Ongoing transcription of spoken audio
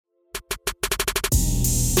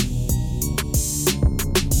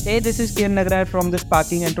Hey, this is Kiran Nagrar from the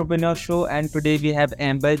Sparking Entrepreneur Show, and today we have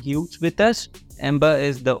Ember Hughes with us. Ember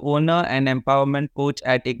is the owner and empowerment coach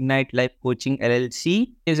at Ignite Life Coaching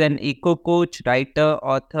LLC. Is an eco coach, writer,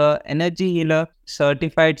 author, energy healer,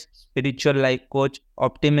 certified spiritual life coach,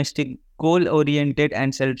 optimistic, goal-oriented,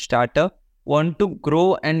 and self-starter. Want to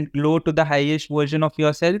grow and glow to the highest version of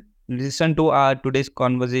yourself? Listen to our today's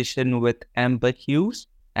conversation with Ember Hughes.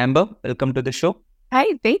 Amber, welcome to the show. Hi,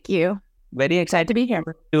 thank you. Very excited to be here.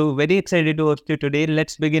 Very excited to host you today.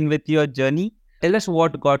 Let's begin with your journey. Tell us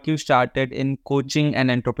what got you started in coaching and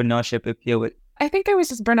entrepreneurship, if you will. I think I was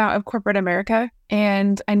just burnt out of corporate America,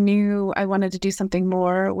 and I knew I wanted to do something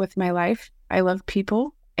more with my life. I love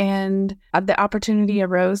people, and the opportunity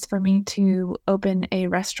arose for me to open a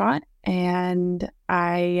restaurant, and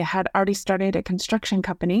I had already started a construction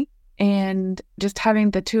company. And just having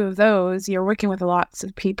the two of those, you're working with lots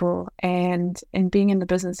of people, and in being in the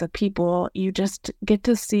business of people, you just get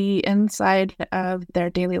to see inside of their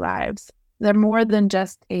daily lives. They're more than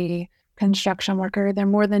just a construction worker. They're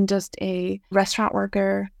more than just a restaurant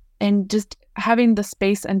worker. And just having the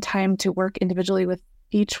space and time to work individually with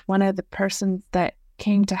each one of the persons that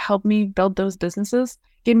came to help me build those businesses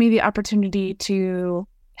gave me the opportunity to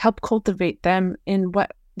help cultivate them in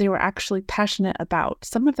what they were actually passionate about.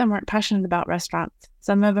 Some of them weren't passionate about restaurants.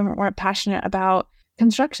 Some of them weren't passionate about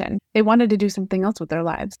construction. They wanted to do something else with their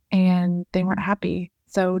lives and they weren't happy.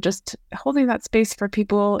 So just holding that space for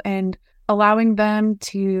people and allowing them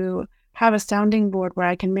to have a sounding board where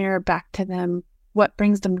I can mirror back to them what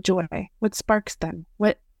brings them joy, what sparks them,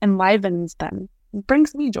 what enlivens them,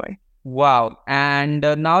 brings me joy. Wow. And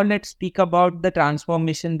now let's speak about the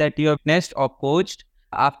transformation that you have witnessed or coached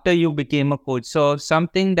after you became a coach. So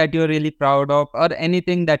something that you're really proud of, or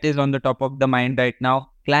anything that is on the top of the mind right now,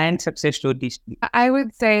 client success stories. I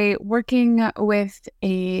would say working with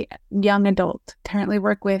a young adult, currently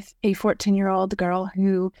work with a 14-year-old girl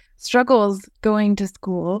who struggles going to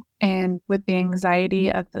school and with the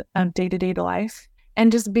anxiety of day-to-day life,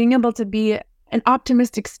 and just being able to be an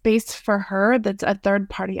optimistic space for her that's a third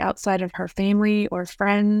party outside of her family or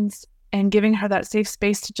friends, and giving her that safe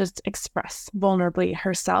space to just express vulnerably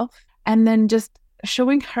herself, and then just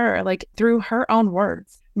showing her, like through her own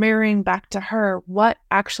words, mirroring back to her what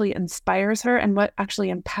actually inspires her and what actually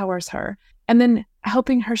empowers her, and then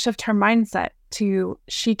helping her shift her mindset to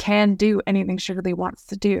she can do anything she really wants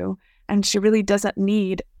to do, and she really doesn't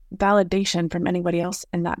need validation from anybody else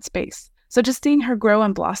in that space. So just seeing her grow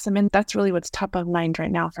and blossom, and that's really what's top of mind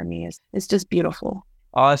right now for me, is just beautiful.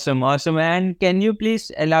 Awesome. And can you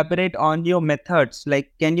please elaborate on your methods?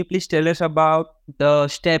 Like, can you please tell us about the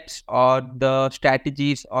steps or the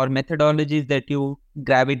strategies or methodologies that you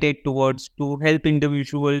gravitate towards to help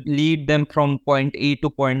individuals lead them from point A to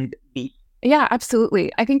point B? Yeah,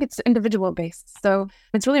 absolutely. I think it's individual based. So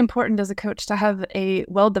it's really important as a coach to have a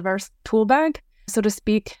well-diverse tool bag, so to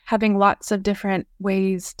speak, having lots of different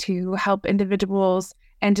ways to help individuals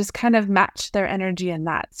and just kind of match their energy in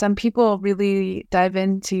that. Some people really dive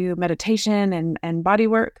into meditation and body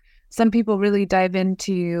work. Some people really dive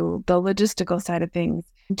into the logistical side of things.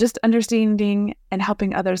 Just understanding and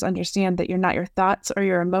helping others understand that you're not your thoughts or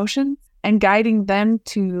your emotions, and guiding them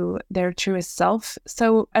to their truest self.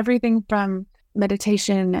 So everything from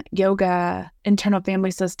meditation, yoga, internal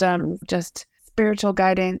family systems, just spiritual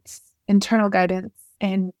guidance, internal guidance,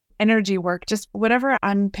 and energy work, just whatever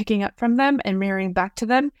I'm picking up from them and mirroring back to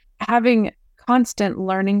them, having constant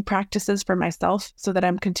learning practices for myself so that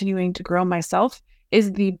I'm continuing to grow myself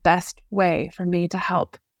is the best way for me to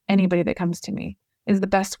help anybody that comes to me, is the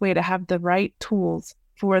best way to have the right tools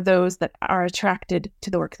for those that are attracted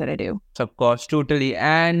to the work that I do. Of course, totally.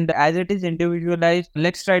 And as it is individualized,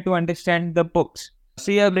 let's try to understand the books.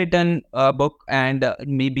 So you have written a book and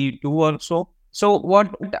maybe two or so. So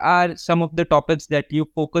what are some of the topics that you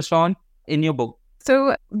focus on in your book?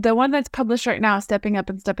 So the one that's published right now, Stepping Up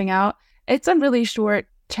and Stepping Out, it's a really short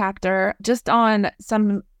chapter just on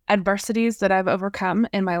some adversities that I've overcome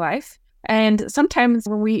in my life. And sometimes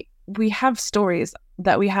when we have stories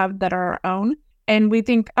that we have that are our own, and we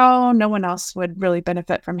think, oh, no one else would really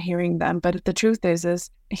benefit from hearing them. But the truth is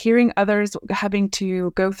hearing others having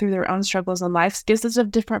to go through their own struggles in life gives us a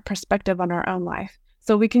different perspective on our own life.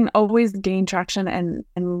 So we can always gain traction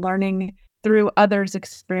and learning through others'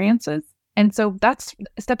 experiences. And so that's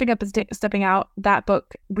Stepping Up and Stepping Out. That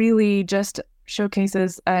book really just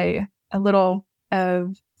showcases a little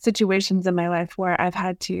of situations in my life where I've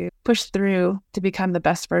had to push through to become the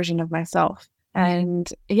best version of myself.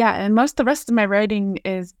 And most of the rest of my writing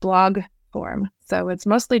is blog form. So it's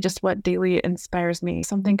mostly just what daily inspires me.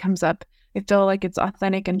 Something comes up, I feel like it's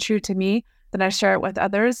authentic and true to me, then I share it with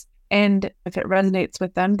others. And if it resonates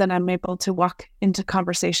with them, then I'm able to walk into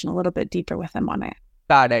conversation a little bit deeper with them on it.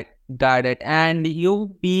 Got it. Got it. And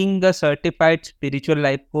you being a certified spiritual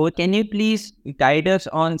life coach, can you please guide us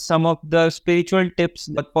on some of the spiritual tips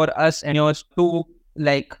for us and yours to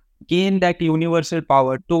like gain that universal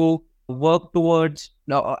power to work towards,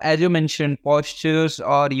 as you mentioned, postures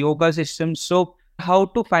or yoga systems? So how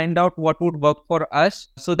to find out what would work for us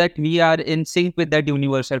so that we are in sync with that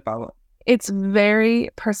universal power? It's very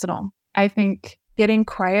personal. I think getting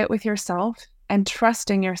quiet with yourself and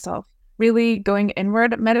trusting yourself, really going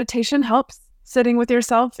inward. Meditation helps. Sitting with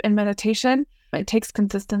yourself in meditation, it takes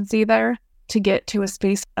consistency there to get to a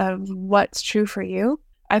space of what's true for you.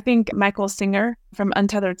 I think Michael Singer from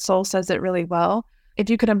Untethered Soul says it really well. If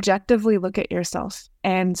you could objectively look at yourself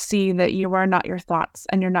and see that you are not your thoughts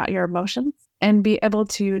and you're not your emotions, and be able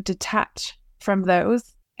to detach from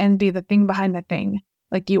those and be the thing behind the thing.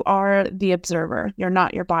 Like you are the observer. You're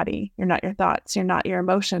not your body. You're not your thoughts. You're not your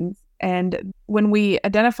emotions. And when we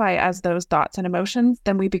identify as those thoughts and emotions,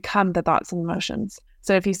 then we become the thoughts and emotions.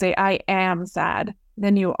 So if you say, I am sad,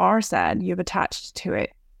 then you are sad. You've attached to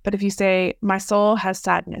it. But if you say, my soul has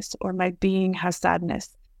sadness or my being has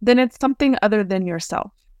sadness, then it's something other than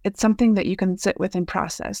yourself. It's something that you can sit with and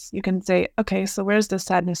process. You can say, okay, so where's the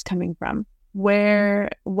sadness coming from?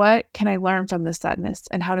 What can I learn from this sadness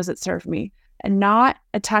and how does it serve me? And not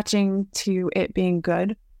attaching to it being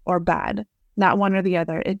good or bad, not one or the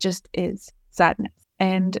other. It just is sadness.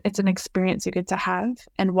 And it's an experience you get to have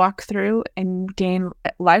and walk through and gain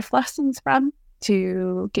life lessons from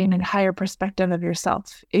to gain a higher perspective of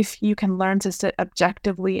yourself. If you can learn to sit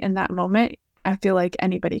objectively in that moment, I feel like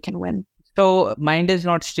anybody can win. So mind is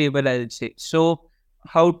not stable, I would say. So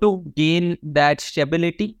how to gain that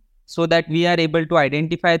stability so that we are able to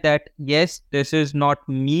identify that, yes, this is not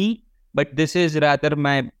me, but this is rather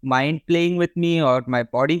my mind playing with me or my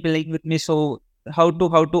body playing with me. So how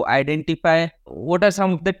to identify, what are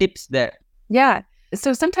some of the tips there? Yeah.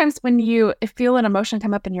 So sometimes when you feel an emotion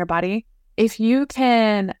come up in your body, if you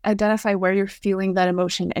can identify where you're feeling that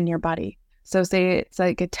emotion in your body. So say it's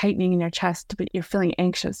like a tightening in your chest, but you're feeling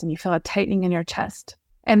anxious and you feel a tightening in your chest.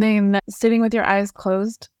 And then sitting with your eyes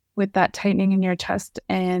closed with that tightening in your chest.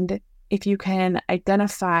 And if you can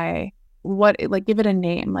identify give it a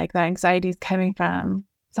name, like that anxiety is coming from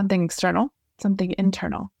something external, something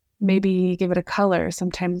internal. Maybe give it a color.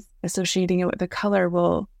 Sometimes associating it with a color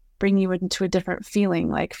will bring you into a different feeling,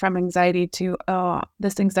 like from anxiety to, oh,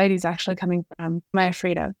 this anxiety is actually coming from, am I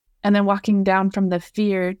afraid of? And then walking down from the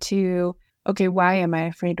fear to, okay, why am I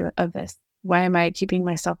afraid of this? Why am I keeping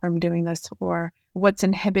myself from doing this? Or what's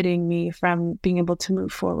inhibiting me from being able to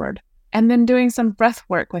move forward? And then doing some breath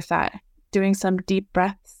work with that, doing some deep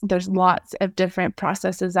breaths. There's lots of different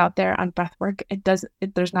processes out there on breath work.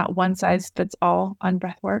 There's not one size fits all on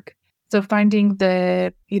breath work. So finding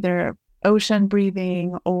the either ocean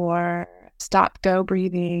breathing or stop go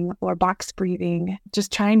breathing or box breathing,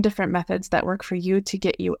 just trying different methods that work for you to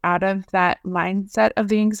get you out of that mindset of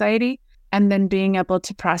the anxiety, and then being able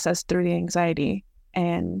to process through the anxiety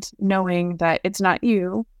and knowing that it's not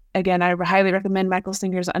you. Again, I highly recommend Michael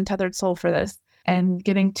Singer's Untethered Soul for this, and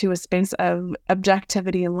getting to a space of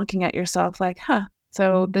objectivity and looking at yourself like,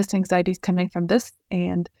 so this anxiety is coming from this.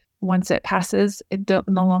 And once it passes, it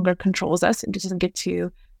no longer controls us. It doesn't get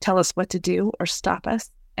to tell us what to do or stop us,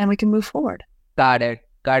 and we can move forward. Got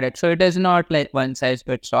it. So it is not like one size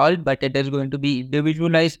fits all, but it is going to be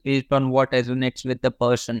individualized based on what resonates with the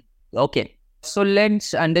person. Okay. So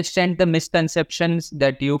let's understand the misconceptions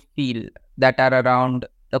that you feel that are around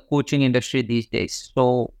the coaching industry these days.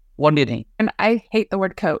 So what do you think? And I hate the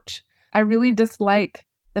word coach. I really dislike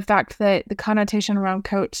the fact that the connotation around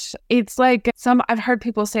coach, it's like I've heard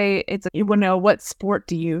people say, you want to know, what sport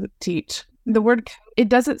do you teach? The word, it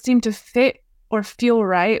doesn't seem to fit or feel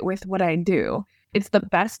right with what I do. It's the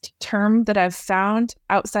best term that I've found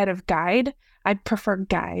outside of guide. I prefer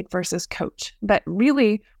guide versus coach. But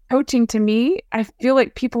really, coaching to me, I feel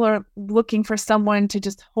like people are looking for someone to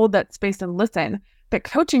just hold that space and listen. But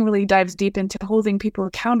coaching really dives deep into holding people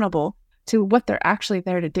accountable to what they're actually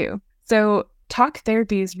there to do. So talk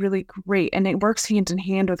therapy is really great, and it works hand in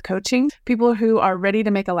hand with coaching. People who are ready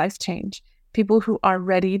to make a life change, people who are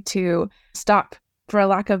ready to stop, for a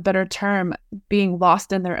lack of better term, being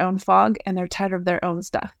lost in their own fog, and they're tired of their own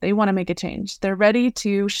stuff. They want to make a change. They're ready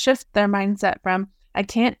to shift their mindset from I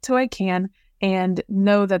can't to I can, and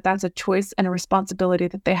know that that's a choice and a responsibility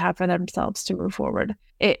that they have for themselves to move forward.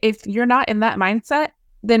 If you're not in that mindset,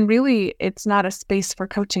 then really it's not a space for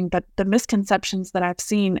coaching. But the misconceptions that I've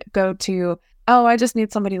seen go to, oh, I just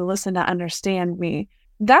need somebody to listen to understand me.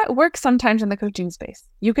 That works sometimes in the coaching space.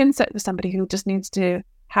 You can sit with somebody who just needs to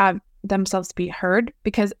have themselves be heard,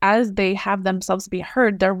 because as they have themselves be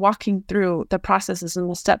heard, they're walking through the processes and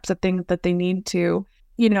the steps of things that they need to,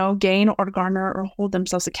 gain or garner or hold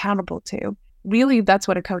themselves accountable to. Really, that's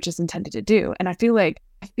what a coach is intended to do. And I feel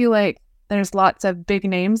like there's lots of big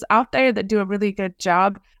names out there that do a really good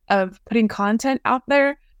job of putting content out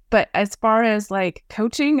there. But as far as like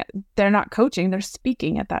coaching, they're not coaching, they're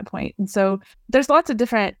speaking at that point. And so there's lots of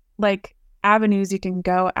different like avenues you can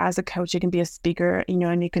go as a coach. You can be a speaker,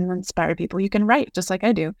 and you can inspire people. You can write just like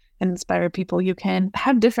I do and inspire people. You can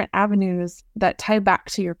have different avenues that tie back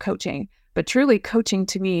to your coaching. But truly, coaching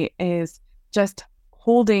to me is just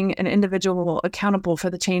holding an individual accountable for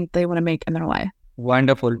the change they want to make in their life.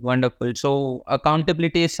 Wonderful, wonderful. So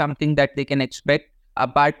accountability is something that they can expect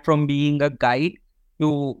apart from being a guide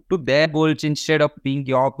to their goals instead of being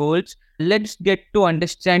your goals. Let's get to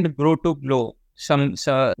understand grow to glow.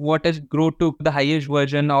 What is grow to the highest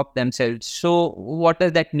version of themselves? So what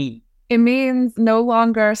does that mean? It means no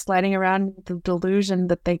longer sliding around the delusion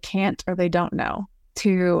that they can't or they don't know,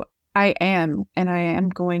 to I am and I am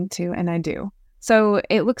going to and I do. So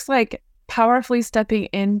it looks like powerfully stepping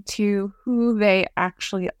into who they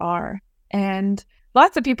actually are. And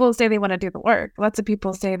lots of people say they want to do the work. Lots of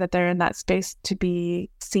people say that they're in that space to be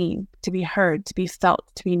seen, to be heard, to be felt,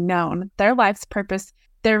 to be known. Their life's purpose,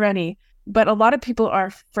 they're ready. But a lot of people are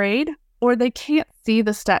afraid or they can't see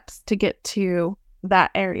the steps to get to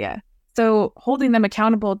that area. So holding them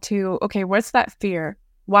accountable to, okay, what's that fear?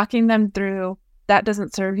 Walking them through that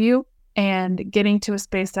doesn't serve you and getting to a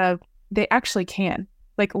space of they actually can.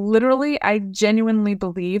 Like literally, I genuinely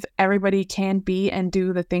believe everybody can be and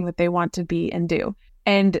do the thing that they want to be and do.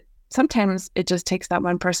 And sometimes it just takes that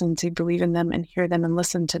one person to believe in them and hear them and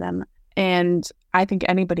listen to them. And I think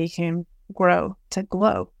anybody can grow to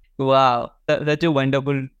glow. Wow, that's a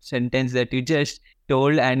wonderful sentence that you just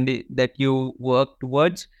told and that you work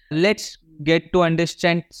towards. Let's get to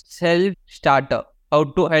understand self-starter. How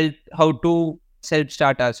to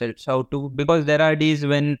self-start ourselves. Because there are days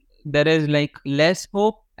when there is like less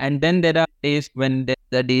hope, and then there are days when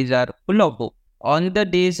the days are full of hope. On the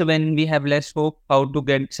days when we have less hope, how to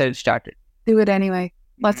get self-started? Do it anyway.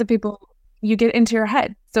 Lots of people, you get into your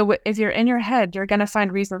head. So if you're in your head, you're going to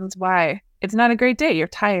find reasons why it's not a great day. You're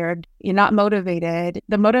tired. You're not motivated.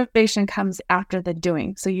 The motivation comes after the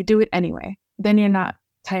doing. So you do it anyway. Then you're not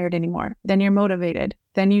tired anymore. Then you're motivated.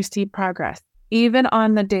 Then you see progress. Even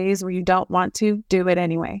on the days where you don't want to, do it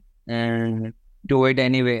anyway. And do it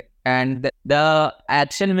anyway. And the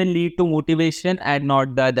action will lead to motivation and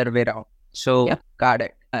not the other way around. So, Yep. Got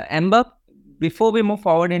it. Ember, before we move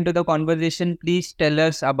forward into the conversation, please tell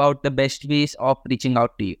us about the best ways of reaching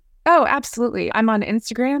out to you. Oh, absolutely. I'm on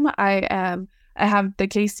Instagram. I have the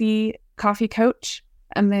Casey Coffee Coach,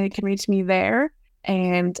 and they can reach me there.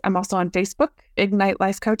 And I'm also on Facebook, Ignite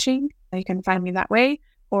Life Coaching. You can find me that way,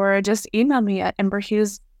 or just email me at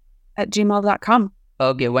emberhughes@gmail.com.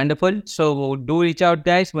 Okay, wonderful. So do reach out,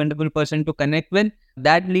 guys. Wonderful person to connect with.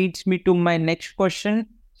 That leads me to my next question.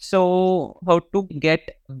 So how to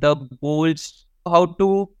get the goals, how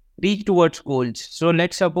to reach towards goals. So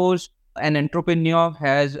let's suppose an entrepreneur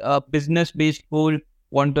has a business-based goal,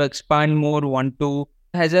 want to expand more,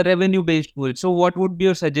 has a revenue-based goal. So what would be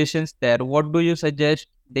your suggestions there? What do you suggest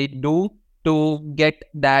they do to get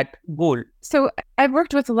that goal? So I've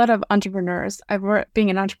worked with a lot of entrepreneurs. Being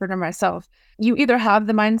an entrepreneur myself. You either have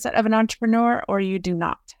the mindset of an entrepreneur or you do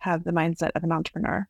not have the mindset of an entrepreneur.